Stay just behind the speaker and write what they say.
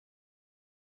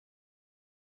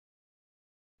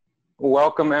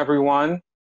Welcome, everyone.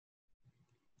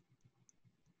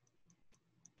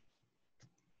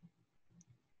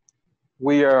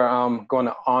 We are going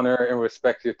to honor and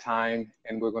respect your time,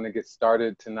 and we're going to get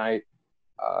started tonight.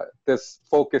 This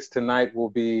focus tonight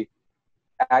will be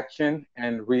action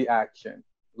and reaction.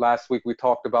 Last week, we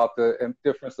talked about the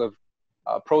difference of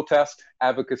protest,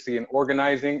 advocacy, and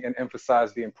organizing, and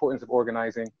emphasized the importance of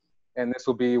organizing. And this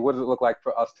will be what does it look like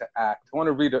for us to act? I want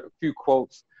to read a few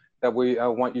quotes that we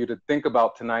want you to think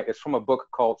about tonight. It's from a book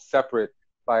called Separate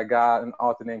by a guy, an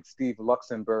author named Steve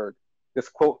Luxenberg. This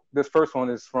quote, this first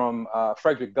one is from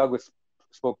Frederick Douglass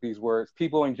spoke these words.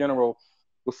 People in general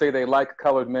will say they like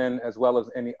colored men as well as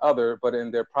any other, but in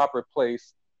their proper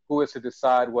place, who is to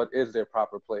decide what is their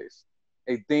proper place?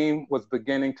 A theme was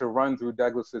beginning to run through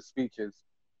Douglass's speeches.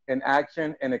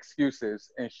 Inaction and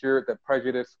excuses ensured that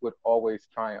prejudice would always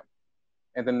triumph.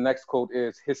 And then the next quote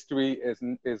is, history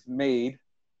is made,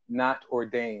 not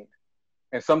ordained.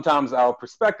 And sometimes our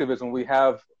perspective is when we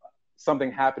have something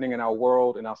happening in our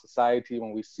world, in our society,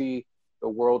 when we see the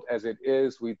world as it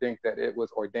is, we think that it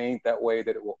was ordained that way,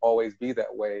 that it will always be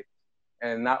that way.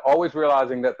 And not always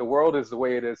realizing that the world is the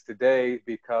way it is today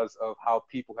because of how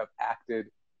people have acted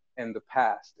in the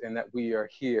past and that we are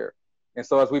here. And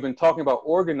so as we've been talking about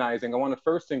organizing, I want to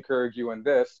first encourage you in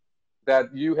this,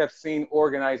 that you have seen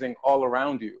organizing all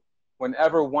around you.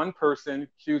 Whenever one person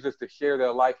chooses to share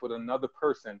their life with another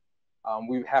person,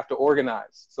 we have to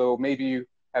organize. So maybe you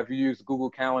have used Google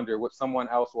Calendar with someone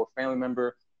else or a family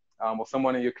member or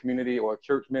someone in your community or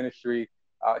church ministry.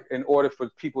 In order for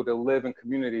people to live in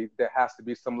community, there has to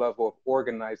be some level of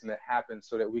organizing that happens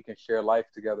so that we can share life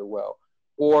together well.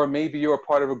 Or maybe you're a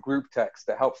part of a group text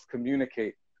that helps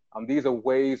communicate. These are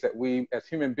ways that we as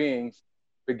human beings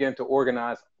begin to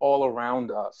organize all around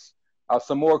us.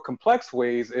 Some more complex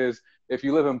ways is if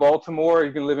you live in Baltimore,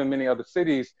 you can live in many other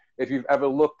cities. If you've ever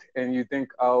looked and you think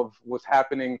of what's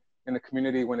happening in the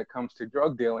community when it comes to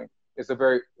drug dealing, it's a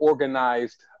very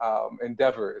organized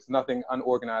endeavor. It's nothing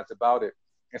unorganized about it.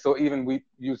 And so even we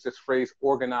use this phrase,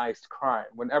 organized crime.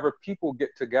 Whenever people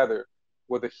get together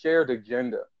with a shared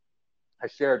agenda, a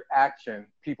shared action,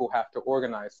 people have to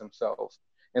organize themselves.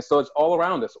 And so it's all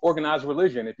around us. Organized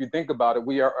religion, if you think about it,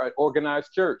 we are an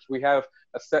organized church. We have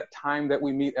a set time that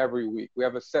we meet every week. We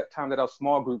have a set time that our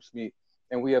small groups meet.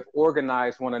 And we have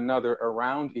organized one another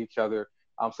around each other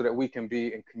so that we can be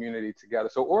in community together.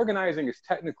 So organizing is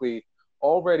technically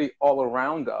already all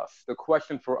around us. The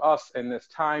question for us in this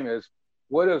time is,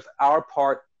 what is our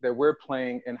part that we're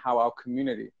playing in how our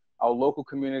community, our local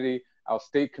community, our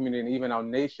state community, and even our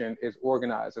nation is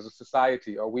organized as a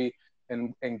society? Are we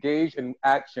engaged in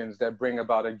actions that bring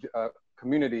about a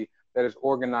community that is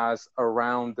organized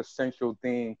around the central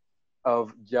theme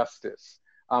of justice?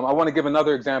 I want to give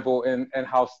another example in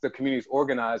how the community is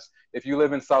organized. If you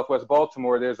live in Southwest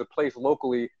Baltimore, there's a place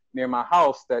locally near my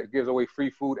house that gives away free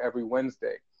food every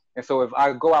Wednesday. And so if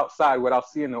I go outside, what I'll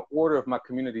see in the order of my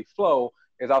community flow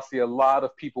is I'll see a lot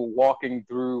of people walking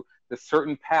through the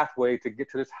certain pathway to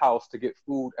get to this house to get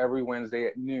food every Wednesday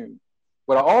at noon.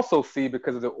 What I also see,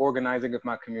 because of the organizing of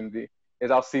my community,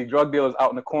 is I'll see drug dealers out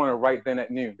in the corner right then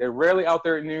at noon. They're rarely out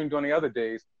there at noon during the other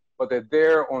days, but they're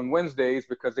there on Wednesdays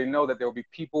because they know that there will be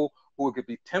people who could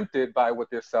be tempted by what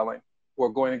they're selling who are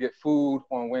going to get food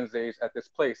on Wednesdays at this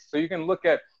place. So you can look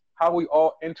at how we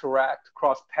all interact,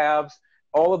 cross paths.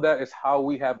 All of that is how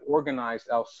we have organized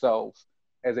ourselves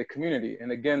as a community.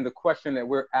 And again, the question that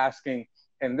we're asking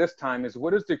in this time is,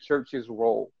 what is the church's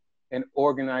role in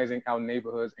organizing our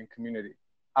neighborhoods and community?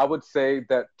 I would say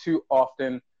that too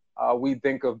often we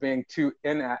think of being too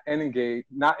engaged,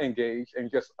 not engaged, and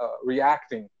just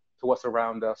reacting to what's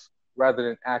around us rather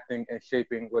than acting and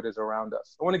shaping what is around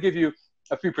us. I want to give you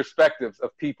a few perspectives of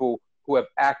people who have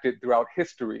acted throughout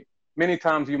history. Many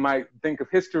times you might think of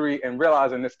history and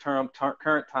realize in this current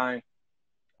time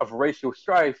of racial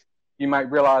strife, you might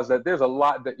realize that there's a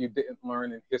lot that you didn't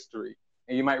learn in history.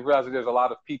 And you might realize that there's a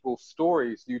lot of people's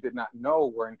stories you did not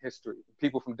know were in history,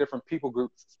 people from different people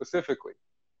groups specifically.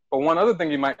 But one other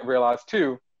thing you might realize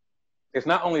too is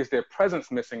not only is their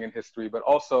presence missing in history, but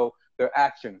also their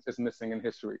actions is missing in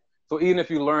history. So even if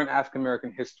you learn African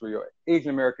American history or Asian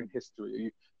American history,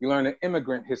 or you learn an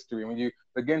immigrant history, when you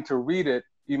begin to read it,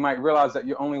 you might realize that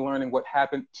you're only learning what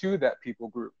happened to that people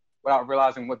group without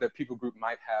realizing what that people group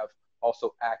might have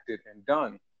also acted and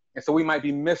done. And so we might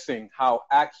be missing how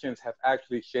actions have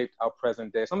actually shaped our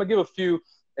present day. So I'm gonna give a few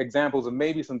examples of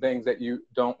maybe some things that you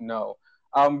don't know.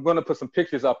 I'm gonna put some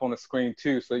pictures up on the screen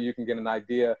too, so you can get an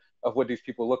idea of what these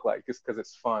people look like, just because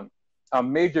it's fun.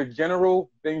 Major General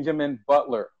Benjamin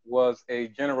Butler was a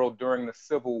general during the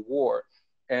Civil War.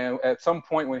 And at some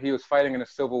point when he was fighting in the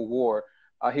Civil War,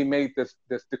 he made this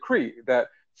decree that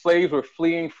slaves were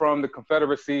fleeing from the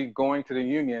Confederacy, going to the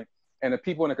Union, and the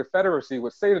people in the Confederacy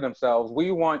would say to themselves,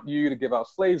 "We want you to give our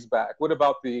slaves back. What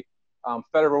about the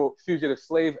Federal Fugitive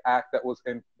Slave Act that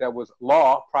was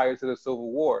law prior to the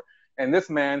Civil War?" And this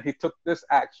man, he took this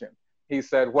action. He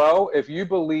said, "Well, if you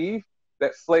believe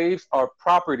that slaves are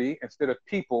property instead of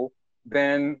people,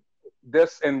 then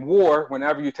this in war,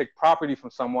 whenever you take property from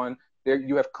someone, there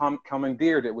you have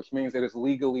commandeered it, which means it is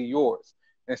legally yours."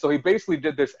 And so he basically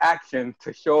did this action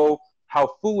to show how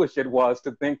foolish it was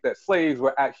to think that slaves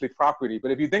were actually property.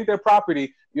 But if you think they're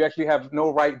property, you actually have no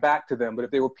right back to them. But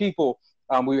if they were people,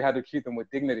 we had to treat them with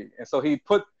dignity. And so he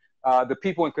put the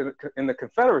people in the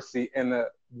Confederacy in the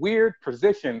weird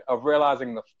position of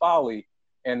realizing the folly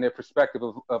and their perspective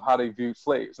of how they viewed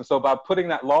slaves. And so by putting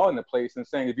that law into place and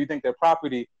saying, if you think they're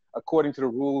property, according to the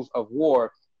rules of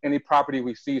war, any property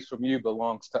we seize from you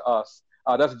belongs to us.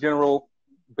 That's General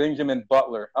Benjamin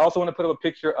Butler. I also want to put up a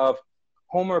picture of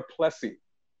Homer Plessy.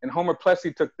 And Homer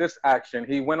Plessy took this action.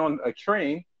 He went on a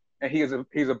train, and he's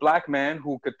a black man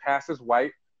who could pass as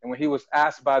white. And when he was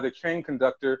asked by the train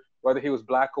conductor whether he was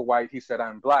black or white, he said,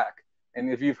 "I'm black."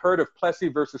 And if you've heard of Plessy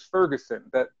versus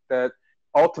Ferguson, that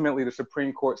ultimately the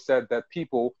Supreme Court said that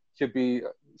people should be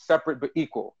separate but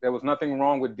equal. There was nothing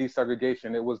wrong with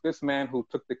desegregation. It was this man who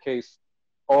took the case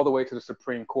all the way to the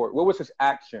Supreme Court. What was his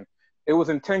action? It was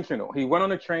intentional. He went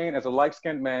on a train as a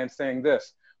light-skinned man saying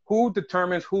this: who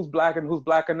determines who's black and who's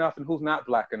black enough and who's not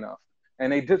black enough?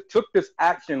 And they just took this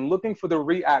action looking for the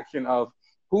reaction of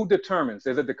who determines.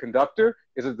 Is it the conductor?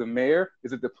 Is it the mayor?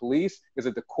 Is it the police? Is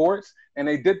it the courts? And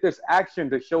they did this action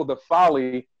to show the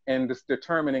folly in this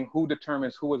determining who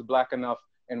determines who is black enough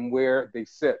and where they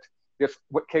sit. This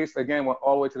case, again, went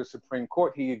all the way to the Supreme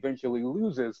Court. He eventually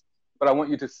loses, but I want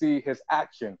you to see his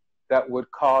action that would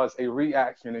cause a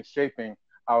reaction in shaping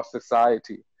our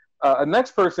society. The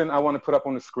next person I want to put up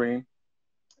on the screen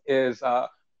is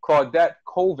Claudette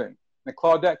Colvin. Now,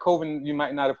 Claudette Colvin, you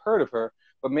might not have heard of her,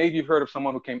 but maybe you've heard of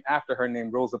someone who came after her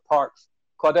named Rosa Parks.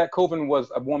 Claudette Colvin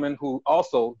was a woman who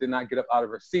also did not get up out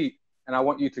of her seat. And I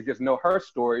want you to just know her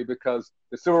story because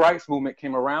the civil rights movement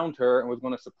came around her and was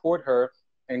going to support her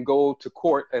and go to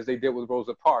court as they did with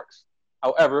Rosa Parks.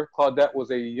 However, Claudette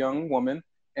was a young woman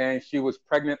and she was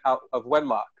pregnant out of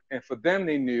wedlock. And for them,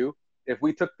 they knew if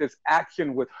we took this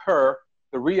action with her,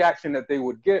 the reaction that they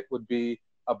would get would be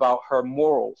about her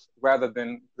morals rather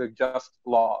than the just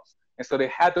laws. And so they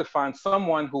had to find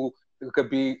someone who could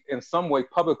be in some way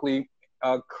publicly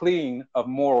clean of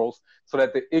morals so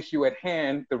that the issue at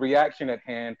hand, the reaction at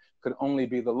hand, could only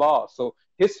be the law. So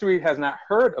history has not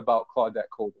heard about Claudette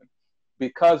Colvin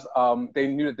because they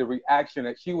knew that the reaction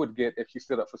that she would get if she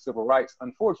stood up for civil rights,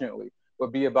 unfortunately,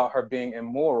 would be about her being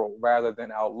immoral rather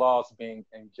than our laws being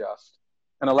unjust.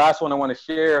 And the last one I want to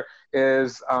share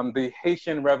is the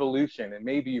Haitian Revolution. And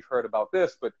maybe you've heard about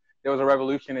this, but there was a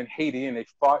revolution in Haiti and they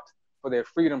fought for their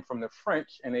freedom from the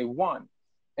French and they won.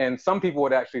 And some people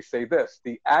would actually say this: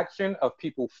 the action of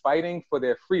people fighting for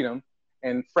their freedom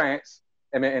in France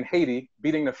and in Haiti,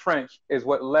 beating the French, is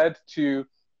what led to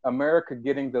America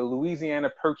getting the Louisiana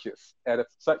Purchase at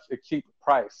such a cheap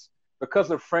price. Because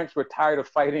the French were tired of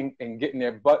fighting and getting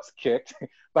their butts kicked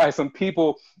by some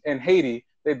people in Haiti,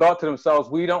 they thought to themselves,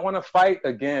 we don't want to fight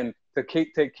again to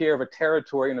take care of a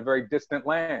territory in a very distant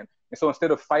land. And so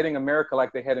instead of fighting America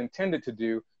like they had intended to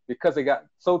do, because they got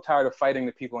so tired of fighting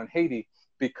the people in Haiti,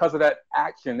 because of that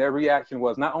action, their reaction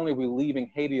was not only are we leaving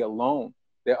Haiti alone,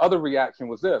 their other reaction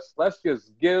was this: let's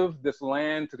just give this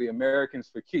land to the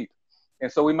Americans for cheap.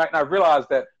 And so we might not realize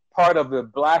that part of the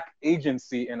Black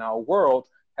agency in our world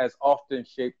has often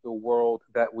shaped the world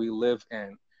that we live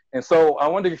in. And so I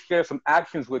wanted to share some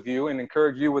actions with you and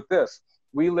encourage you with this.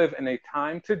 We live in a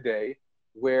time today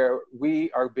where we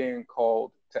are being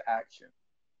called to action.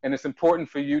 And it's important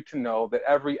for you to know that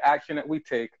every action that we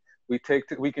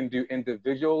can do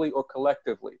individually or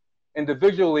collectively.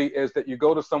 Individually is that you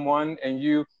go to someone and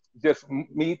you just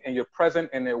meet and you're present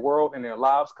in their world and their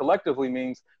lives. Collectively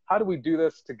means, how do we do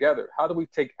this together? How do we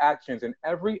take actions? And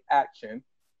every action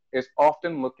is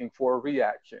often looking for a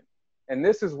reaction. And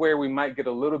this is where we might get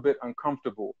a little bit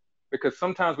uncomfortable, because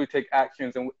sometimes we take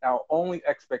actions and our only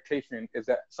expectation is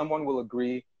that someone will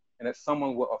agree and that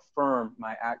someone will affirm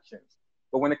my actions.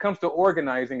 But when it comes to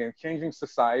organizing and changing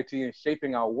society and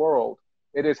shaping our world,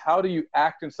 it is how do you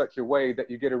act in such a way that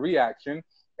you get a reaction?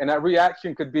 And that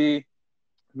reaction could be,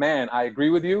 man, I agree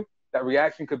with you. That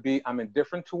reaction could be, I'm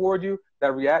indifferent toward you.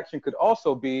 That reaction could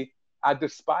also be, I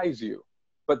despise you.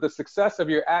 But the success of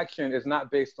your action is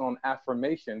not based on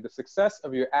affirmation. The success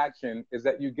of your action is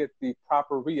that you get the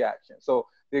proper reaction. So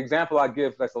the example I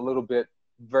give that's a little bit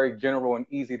very general and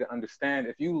easy to understand.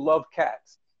 If you love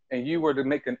cats and you were to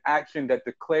make an action that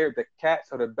declared that cats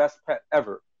are the best pet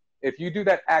ever, if you do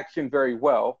that action very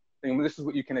well, then this is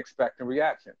what you can expect in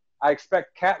reaction. I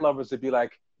expect cat lovers to be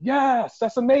like, yes,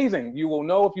 that's amazing. You will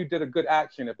know if you did a good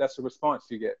action, if that's the response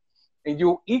you get. And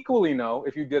you'll equally know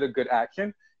if you did a good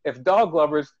action, if dog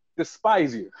lovers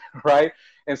despise you, right?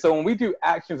 And so when we do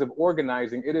actions of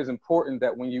organizing, it is important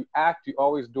that when you act, you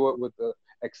always do it with the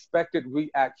expected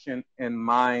reaction in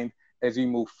mind as you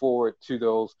move forward to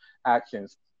those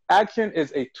actions. Action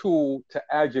is a tool to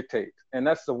agitate, and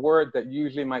that's the word that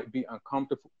usually might be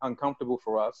uncomfortable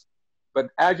for us. But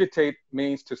agitate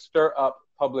means to stir up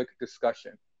public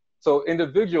discussion. So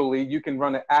individually, you can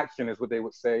run an action, is what they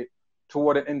would say,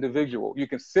 toward an individual. You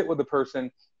can sit with a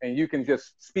person and you can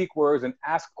just speak words and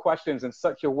ask questions in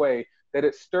such a way that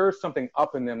it stirs something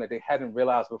up in them that they hadn't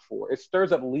realized before. It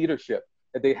stirs up leadership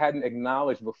that they hadn't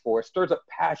acknowledged before. It stirs up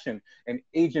passion and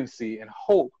agency and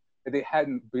hope that they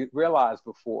hadn't realized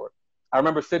before. I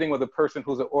remember sitting with a person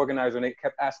who's an organizer, and they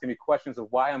kept asking me questions of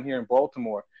why I'm here in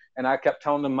Baltimore. And I kept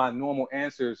telling them my normal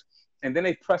answers. And then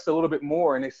they pressed a little bit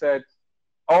more and they said,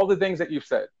 all the things that you've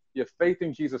said, your faith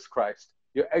in Jesus Christ,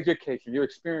 your education, your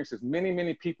experiences, many,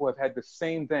 many people have had the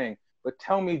same thing. But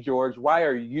tell me, George, why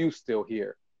are you still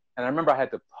here? And I remember I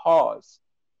had to pause.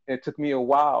 And it took me a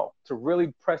while to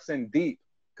really press in deep,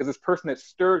 because this person had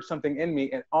stirred something in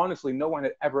me. And honestly, no one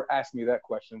had ever asked me that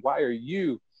question. Why are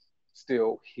you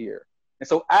still here? And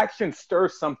so action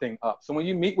stirs something up. So when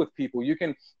you meet with people, you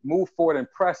can move forward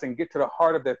and press and get to the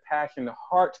heart of their passion, the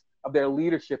heart of their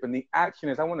leadership. And the action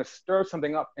is, I want to stir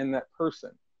something up in that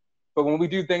person. But when we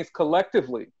do things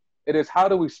collectively, it is how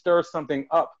do we stir something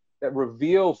up that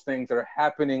reveals things that are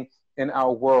happening in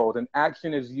our world. And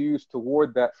action is used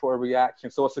toward that for a reaction.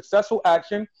 So a successful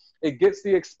action, it gets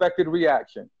the expected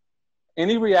reaction.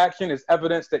 Any reaction is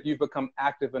evidence that you've become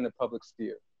active in the public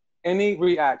sphere. Any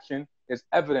reaction is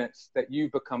evidence that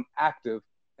you've become active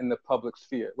in the public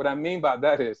sphere. What I mean by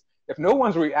that is, if no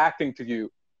one's reacting to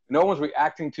you, no one's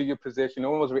reacting to your position,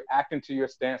 no one's reacting to your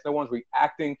stance, no one's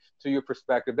reacting to your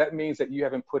perspective, that means that you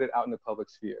haven't put it out in the public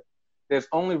sphere. There's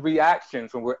only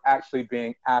reactions when we're actually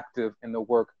being active in the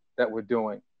work that we're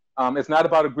doing. It's not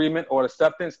about agreement or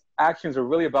acceptance. Actions are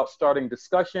really about starting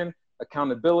discussion,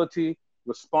 accountability,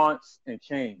 response, and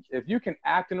change. If you can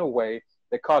act in a way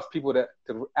that cause people to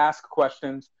ask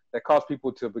questions, that cause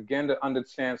people to begin to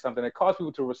understand something, that cause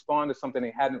people to respond to something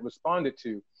they hadn't responded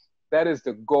to, that is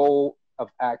the goal of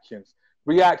actions.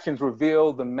 Reactions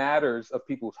reveal the matters of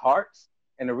people's hearts,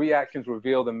 and the reactions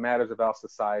reveal the matters of our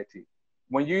society.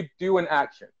 When you do an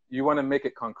action, you want to make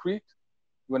it concrete,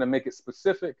 you want to make it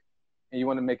specific, and you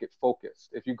want to make it focused.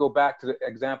 If you go back to the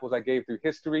examples I gave through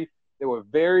history, they were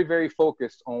very, very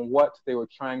focused on what they were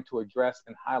trying to address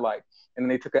and highlight. And then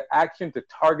they took an action to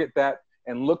target that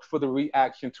and looked for the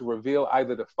reaction to reveal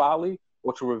either the folly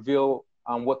or to reveal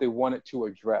what they wanted to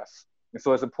address. And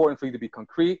so it's important for you to be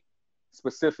concrete,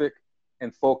 specific,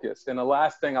 and focused. And the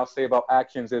last thing I'll say about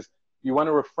actions is you want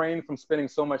to refrain from spending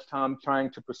so much time trying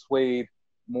to persuade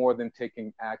more than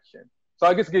taking action. So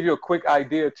I'll just give you a quick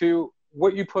idea too.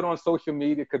 What you put on social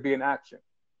media could be an action.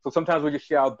 So sometimes we just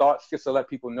share our thoughts just to let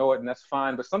people know it, and that's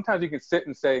fine. But sometimes you can sit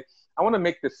and say, I want to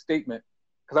make this statement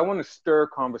because I want to stir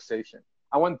conversation.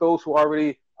 I want those who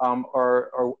already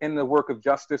are in the work of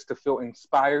justice to feel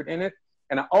inspired in it.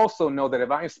 And I also know that if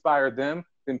I inspire them,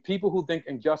 then people who think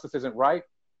injustice isn't right,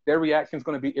 their reaction is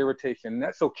going to be irritation. And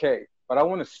that's okay. But I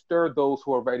want to stir those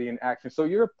who are already in action. So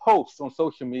your posts on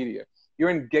social media, your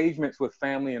engagements with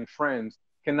family and friends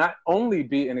can not only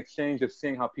be an exchange of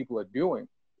seeing how people are doing,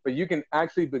 but you can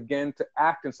actually begin to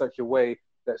act in such a way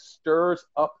that stirs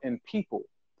up in people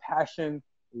passion,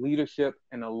 leadership,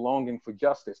 and a longing for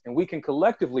justice. And we can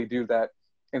collectively do that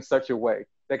in such a way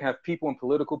that can have people in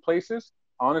political places,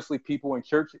 honestly, people in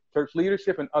church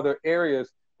leadership and other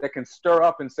areas that can stir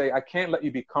up and say, I can't let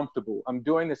you be comfortable. I'm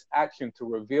doing this action to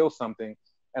reveal something,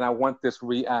 and I want this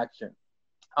reaction.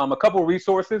 A couple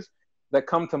resources that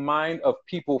come to mind of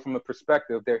people from a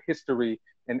perspective, their history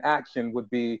and action would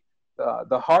be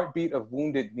The Heartbeat of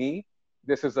Wounded Knee.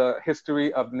 This is a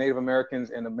history of Native Americans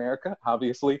in America,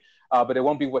 obviously, but it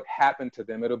won't be what happened to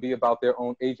them. It'll be about their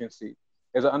own agency.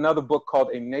 There's another book called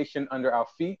A Nation Under Our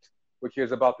Feet, which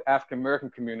is about the African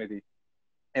American community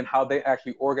and how they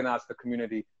actually organized the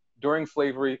community during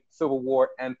slavery, Civil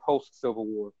War, and post-Civil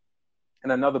War.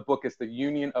 And another book is The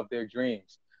Union of Their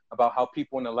Dreams, about how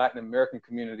people in the Latin American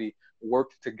community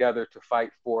worked together to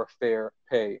fight for fair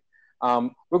pay.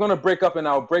 We're going to break up in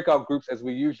our breakout groups as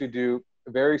we usually do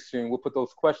very soon. We'll put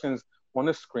those questions on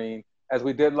the screen. As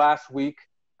we did last week,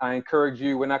 I encourage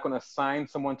you, we're not going to assign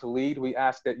someone to lead. We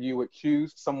ask that you would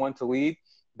choose someone to lead.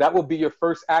 That will be your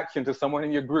first action to someone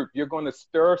in your group. You're going to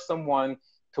stir someone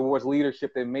towards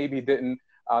leadership that maybe didn't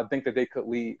think that they could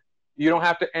lead. You don't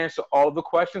have to answer all of the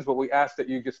questions, but we ask that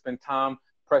you just spend time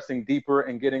pressing deeper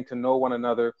and getting to know one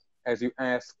another as you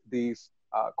ask these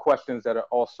questions that are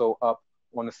also up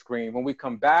on the screen. When we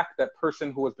come back, that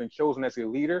person who has been chosen as a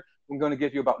leader, I'm going to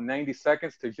give you about 90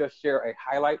 seconds to just share a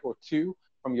highlight or two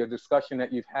from your discussion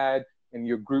that you've had in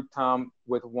your group time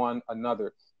with one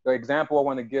another. The example I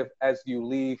want to give as you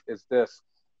leave is this.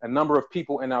 A number of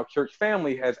people in our church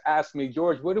family has asked me,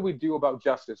 George, what do we do about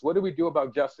justice? What do we do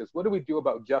about justice? What do we do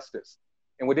about justice?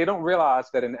 And what they don't realize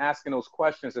that in asking those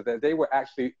questions is that they were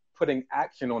actually putting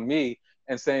action on me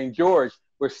and saying, George,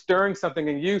 we're stirring something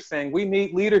in you saying we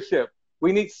need leadership.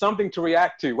 We need something to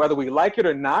react to, whether we like it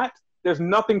or not. There's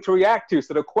nothing to react to.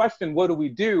 So the question, what do we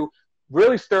do,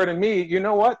 really stirred in me. You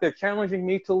know what? They're challenging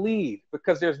me to lead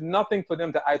because there's nothing for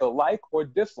them to either like or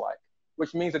dislike,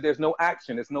 which means that there's no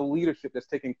action, there's no leadership that's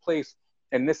taking place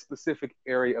in this specific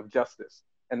area of justice.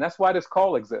 And that's why this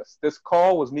call exists. This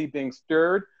call was me being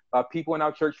stirred by people in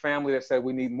our church family that said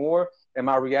we need more. And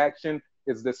my reaction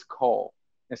is this call.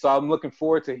 And so I'm looking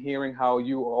forward to hearing how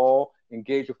you all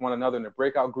engage with one another in the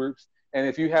breakout groups. And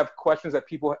if you have questions that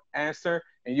people answer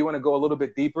and you want to go a little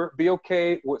bit deeper, be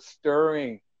okay with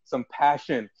stirring some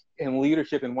passion and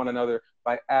leadership in one another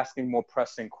by asking more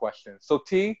pressing questions. So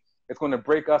T, it's going to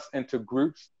break us into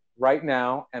groups right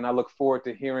now. And I look forward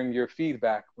to hearing your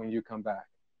feedback when you come back.